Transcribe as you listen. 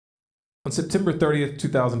On September 30th,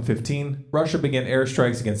 2015, Russia began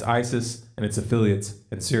airstrikes against ISIS and its affiliates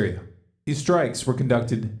in Syria. These strikes were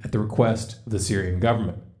conducted at the request of the Syrian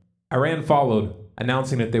government. Iran followed,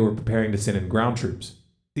 announcing that they were preparing to send in ground troops.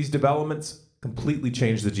 These developments completely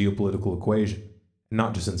changed the geopolitical equation, and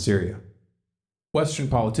not just in Syria. Western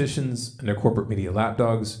politicians and their corporate media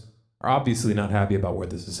lapdogs are obviously not happy about where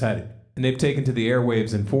this is headed, and they've taken to the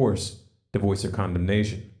airwaves in force to voice their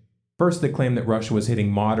condemnation. First, they claimed that Russia was hitting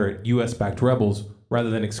moderate US-backed rebels rather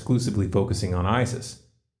than exclusively focusing on ISIS.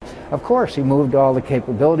 Of course, he moved all the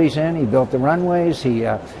capabilities in, he built the runways, he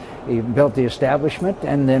built the establishment,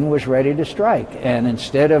 and then was ready to strike. And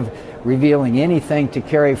instead of revealing anything to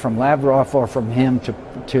carry from Lavrov or from him to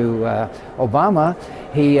Obama,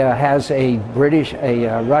 he has a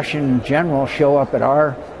Russian general show up at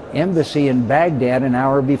our embassy in Baghdad an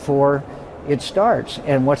hour before it starts.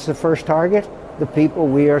 And what's the first target? The people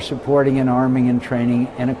we are supporting in arming and training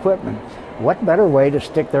and equipment. What better way to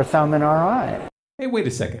stick their thumb in our eye? Hey, wait a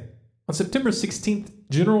second. On September 16th,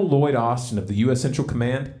 General Lloyd Austin of the U.S. Central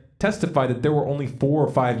Command testified that there were only 4 or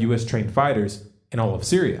 5 U.S.-trained fighters in all of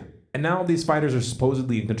Syria, and now these fighters are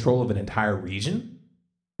supposedly in control of an entire region?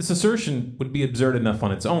 This assertion would be absurd enough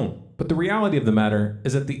on its own, but the reality of the matter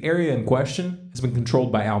is that the area in question has been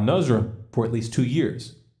controlled by al-Nusra for at least 2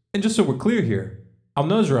 years. And just so we're clear here,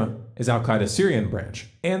 al-Nusra is al-Qaeda's Syrian branch,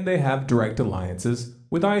 and they have direct alliances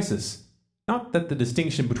with ISIS. Not that the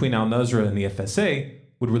distinction between al-Nusra and the FSA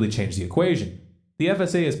would really change the equation. The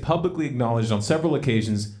FSA has publicly acknowledged on several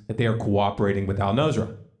occasions that they are cooperating with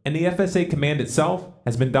al-Nusra, and the FSA command itself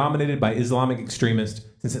has been dominated by Islamic extremists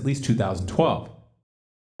since at least 2012.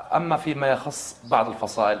 أما فيما يخص بعض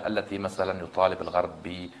الفصائل التي مثلا يطالب الغرب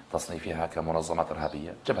بتصنيفها كمنظمات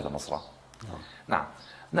إرهابية، جبهة النصرة. نعم،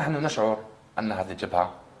 نحن نشعر أن هذه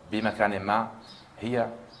الجبهة بمكان ما هي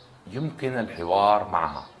يمكن الحوار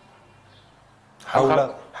معها.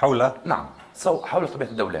 حول نعم، حول طبيعة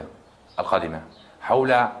الدولة القادمة،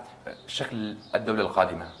 حول شكل الدولة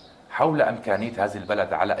القادمة، حول إمكانية هذه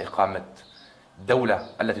البلد على إقامة دولة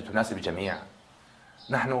التي تناسب الجميع.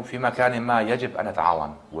 نحن في مكان ما يجب أن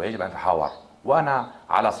نتعاون ويجب أن نتحاور، وأنا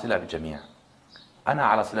على صلة بالجميع. أنا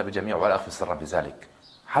على صلة بالجميع ولا أخفي سرا بذلك،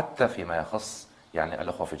 حتى فيما يخص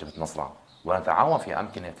الأخوة في جبهة النصرة، ونتعاون في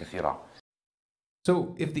أمكنة كثيرة.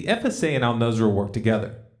 So, if the FSA and al-Nusra work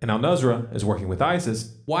together, and al-Nusra is working with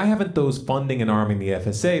ISIS, why haven't those funding and arming the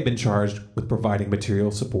FSA been charged with providing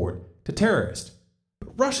material support to terrorists?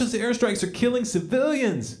 But Russia's airstrikes are killing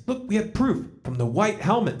civilians! Look, we have proof from the White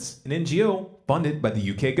Helmets, an NGO funded by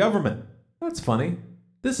the UK government. That's funny.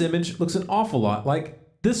 This image looks an awful lot like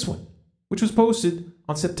this one, which was posted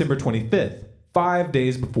on September 25th, 5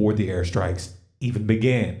 days before the airstrikes even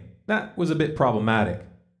began. That was a bit problematic.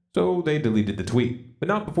 So they deleted the tweet, but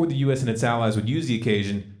not before the US and its allies would use the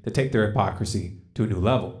occasion to take their hypocrisy to a new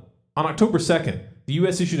level. On October 2nd, the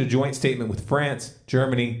US issued a joint statement with France,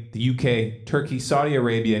 Germany, the UK, Turkey, Saudi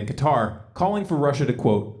Arabia, and Qatar, calling for Russia to,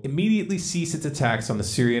 quote, immediately cease its attacks on the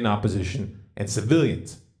Syrian opposition and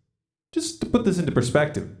civilians. Just to put this into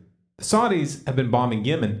perspective, the Saudis have been bombing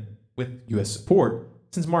Yemen, with US support,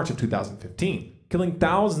 since March of 2015, killing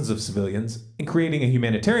thousands of civilians and creating a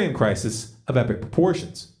humanitarian crisis of epic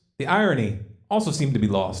proportions. The irony also seemed to be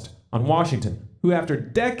lost on Washington, who after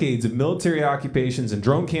decades of military occupations and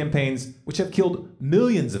drone campaigns, which have killed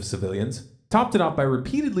millions of civilians, topped it off by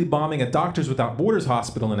repeatedly bombing a Doctors Without Borders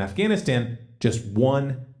hospital in Afghanistan just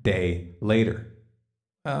 1 day later.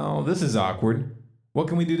 Oh, this is awkward. What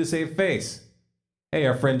can we do to save face? Hey,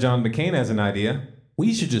 our friend John McCain has an idea.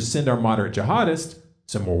 We should just send our moderate jihadists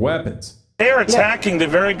some more weapons. They're attacking the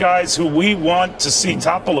very guys who we want to see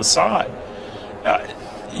topple Assad.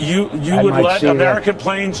 You would let American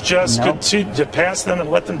planes just continue to pass them and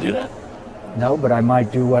let them do that? No, but I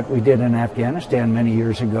might do what we did in Afghanistan many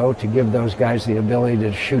years ago to give those guys the ability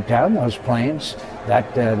to shoot down those planes.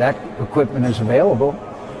 That equipment is available.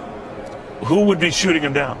 Who would be shooting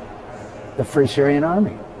them down? The Free Syrian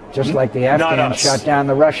Army, just like the Afghans shot down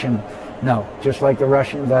the Russian. No, just like the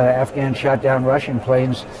Afghans shot down Russian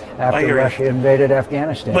planes after Russia invaded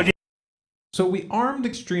Afghanistan. So we armed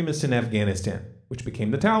extremists in Afghanistan, which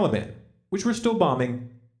became the Taliban, which we're still bombing,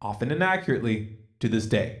 often inaccurately, to this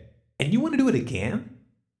day. And you want to do it again?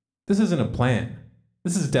 This isn't a plan.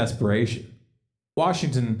 This is desperation.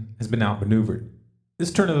 Washington has been outmaneuvered.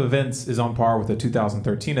 This turn of events is on par with the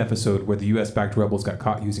 2013 episode where the US-backed rebels got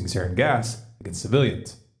caught using sarin gas against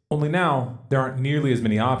civilians. Only now, there aren't nearly as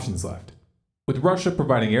many options left. With Russia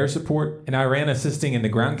providing air support and Iran assisting in the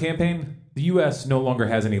ground campaign, the US no longer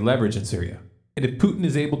has any leverage in Syria. And if Putin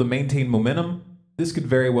is able to maintain momentum, this could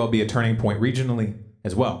very well be a turning point regionally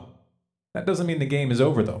as well. That doesn't mean the game is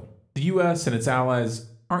over though. The The US and its allies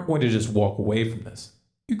aren't going to just walk away from this.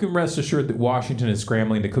 You can rest assured that Washington is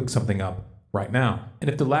scrambling to cook something up right now. And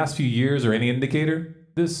if the last few years are any indicator,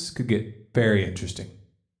 this could get very interesting.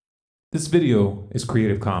 This video is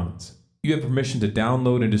Creative Commons. You have permission to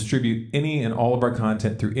download and distribute any and all of our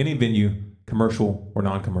content through any venue, commercial or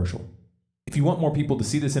non-commercial. If you want more people to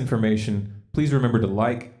see this information, please remember to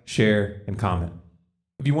like, share, and comment.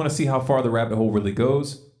 If you want to see how far the rabbit hole really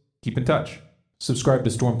goes, keep in touch. Subscribe to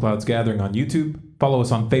Storm Clouds Gathering on YouTube, follow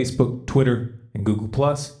us on Facebook, Twitter, and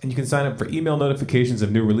Google+, and you can sign up for email notifications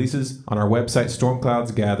of new releases on our website,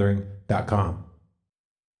 stormcloudsgathering.com.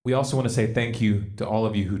 We also want to say thank you to all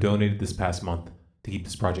of you who donated this past month to keep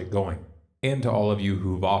this project going, and to all of you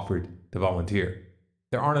who've offered to volunteer.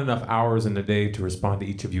 There aren't enough hours in a day to respond to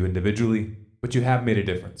each of you individually, but you have made a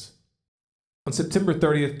difference. On September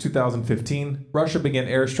 30th, 2015, Russia began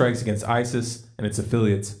airstrikes against ISIS and its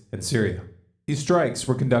affiliates in Syria. These strikes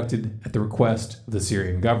were conducted at the request of the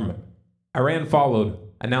Syrian government. Iran followed,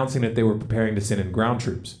 announcing that they were preparing to send in ground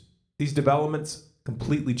troops. These developments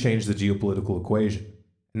completely changed the geopolitical equation,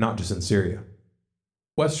 not just in Syria.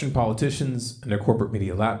 Western politicians and their corporate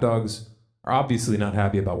media lapdogs are obviously not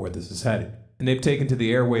happy about where this is headed, and they've taken to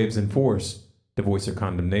the airwaves in force to voice their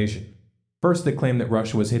condemnation. First, they claimed that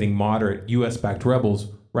Russia was hitting moderate US-backed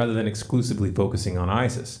rebels rather than exclusively focusing on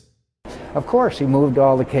ISIS. Of course, he moved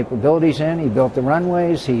all the capabilities in, he built the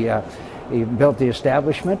runways, he built the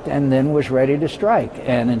establishment, and then was ready to strike.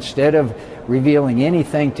 And instead of revealing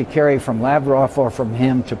anything to carry from Lavrov or from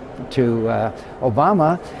him to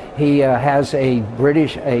Obama, he has a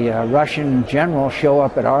Russian general show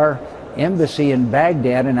up at our embassy in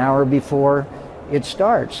Baghdad an hour before it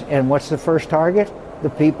starts. And what's the first target? The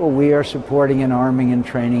people we are supporting in arming and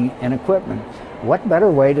training and equipment. What better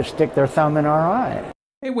way to stick their thumb in our eye?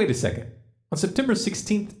 Hey, wait a second. On September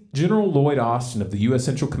 16th, General Lloyd Austin of the U.S.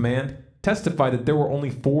 Central Command testified that there were only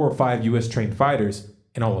 4 or 5 U.S.-trained fighters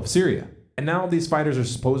in all of Syria, and now these fighters are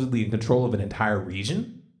supposedly in control of an entire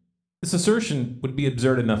region? This assertion would be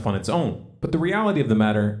absurd enough on its own, but the reality of the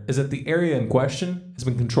matter is that the area in question has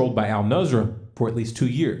been controlled by al-Nusra for at least 2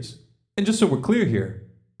 years. And just so we're clear here,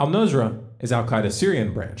 al-Nusra is al-Qaeda's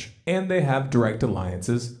Syrian branch, and they have direct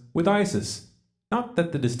alliances with ISIS. Not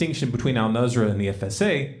that the distinction between al-Nusra and the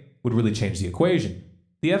FSA would really change the equation.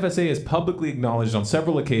 The FSA has publicly acknowledged on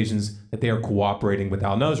several occasions that they are cooperating with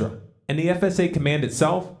al-Nusra, and the FSA command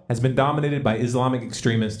itself has been dominated by Islamic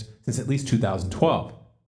extremists since at least 2012.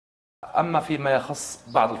 أما فيما يخص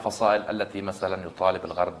بعض الفصائل التي مثلا يطالب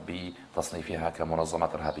الغرب بتصنيفها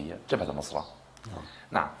كمنظمات إرهابية، جبهة النصرة.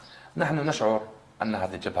 نعم، نحن نشعر أن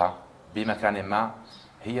هذه الجبهة بمكان ما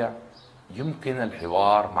هي يمكن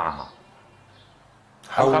الحوار معها.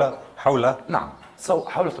 حول نعم،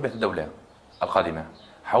 حول طبيعة الدولة القادمة،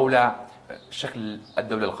 حول شكل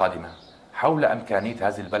الدولة القادمة، حول إمكانية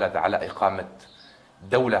هذه البلد على إقامة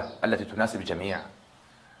دولة التي تناسب الجميع.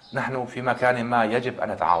 نحن في مكان ما يجب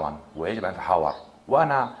أن نتعاون ويجب أن نتحاور،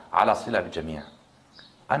 وأنا على صلة بالجميع.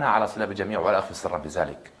 أنا على صلة بالجميع ولا أخفي سرا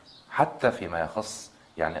بذلك، حتى فيما يخص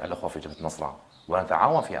الأخوة في جبهة النصرة،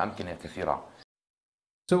 ونتعاون في أمكنة كثيرة.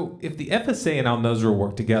 So, if the FSA and al-Nusra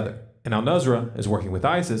work together, and al-Nusra is working with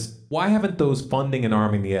ISIS, why haven't those funding and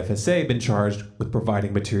arming the FSA been charged with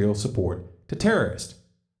providing material support to terrorists?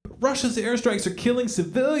 But Russia's airstrikes are killing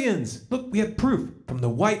civilians! Look, we have proof from the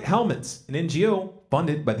White Helmets, an NGO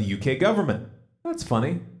funded by the UK government. That's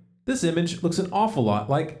funny. This image looks an awful lot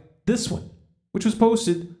like this one, which was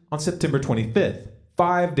posted on September 25th,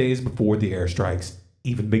 5 days before the airstrikes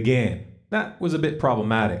even began. That was a bit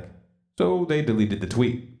problematic, so they deleted the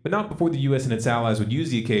tweet, but not before the US and its allies would use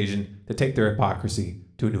the occasion to take their hypocrisy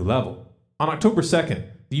to a new level. On October 2nd,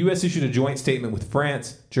 the US issued a joint statement with France,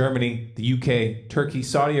 Germany, the UK, Turkey,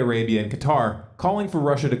 Saudi Arabia, and Qatar, calling for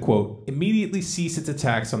Russia to, quote, immediately cease its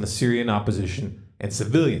attacks on the Syrian opposition and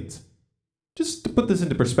civilians. Just to put this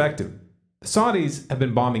into perspective, the Saudis have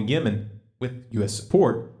been bombing Yemen, with US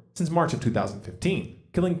support, since March of 2015,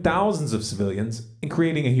 killing thousands of civilians and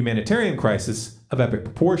creating a humanitarian crisis of epic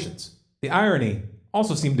proportions. The irony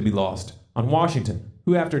also seemed to be lost on Washington,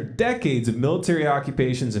 who after decades of military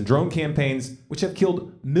occupations and drone campaigns, which have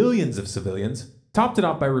killed millions of civilians, topped it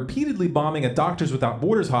off by repeatedly bombing a Doctors Without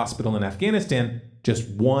Borders hospital in Afghanistan just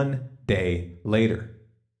 1 day later.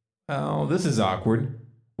 Oh, this is awkward.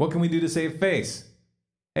 What can we do to save face?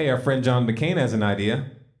 Hey, our friend John McCain has an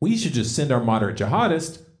idea. We should just send our moderate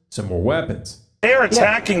jihadists some more weapons. They're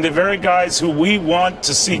attacking the very guys who we want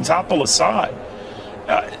to see topple Assad.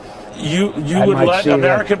 You would let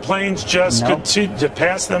American planes just continue to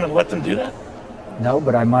pass them and let them do that? No,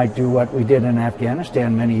 but I might do what we did in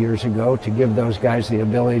Afghanistan many years ago to give those guys the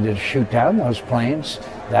ability to shoot down those planes.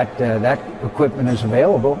 That equipment is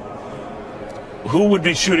available. Who would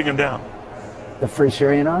be shooting them down? The Free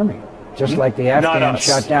Syrian Army, just like the Afghans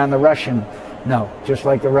shot down the Russian. No, just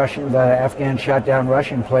like the Afghans shot down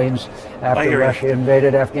Russian planes after Russia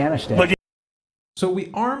invaded Afghanistan. So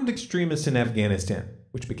we armed extremists in Afghanistan,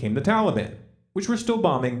 which became the Taliban, which we're still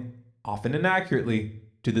bombing, often inaccurately,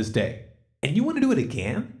 to this day. And you want to do it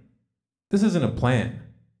again? This isn't a plan.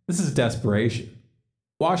 This is desperation.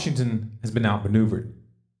 Washington has been outmaneuvered.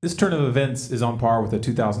 This turn of events is on par with a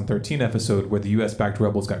 2013 episode where the US-backed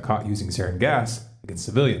rebels got caught using sarin gas against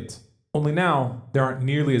civilians. Only now, there aren't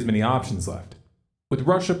nearly as many options left. With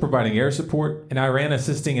Russia providing air support and Iran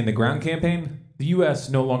assisting in the ground campaign, the US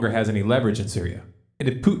no longer has any leverage in Syria. And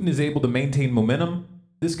if Putin is able to maintain momentum,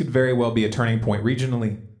 this could very well be a turning point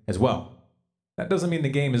regionally as well. That doesn't mean the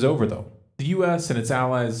game is over though. The US and its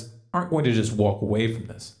allies aren't going to just walk away from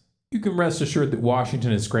this. You can rest assured that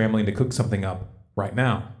Washington is scrambling to cook something up right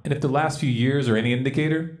now. And if the last few years are any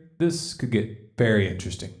indicator, this could get very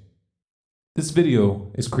interesting. This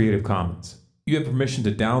video is Creative Commons. You have permission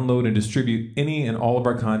to download and distribute any and all of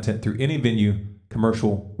our content through any venue,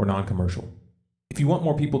 commercial or non-commercial. If you want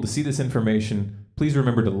more people to see this information, please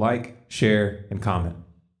remember to like, share, and comment.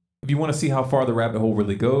 If you want to see how far the rabbit hole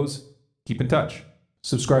really goes, keep in touch.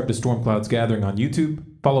 Subscribe to Storm Clouds Gathering on YouTube,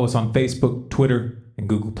 follow us on Facebook, Twitter, and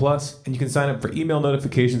Google+, and you can sign up for email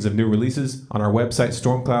notifications of new releases on our website,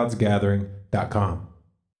 stormcloudsgathering.com.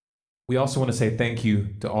 We also want to say thank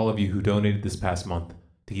you to all of you who donated this past month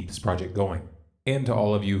to keep this project going, and to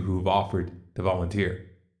all of you who have offered to volunteer.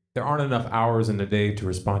 There aren't enough hours in the day to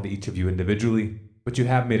respond to each of you individually, but you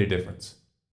have made a difference.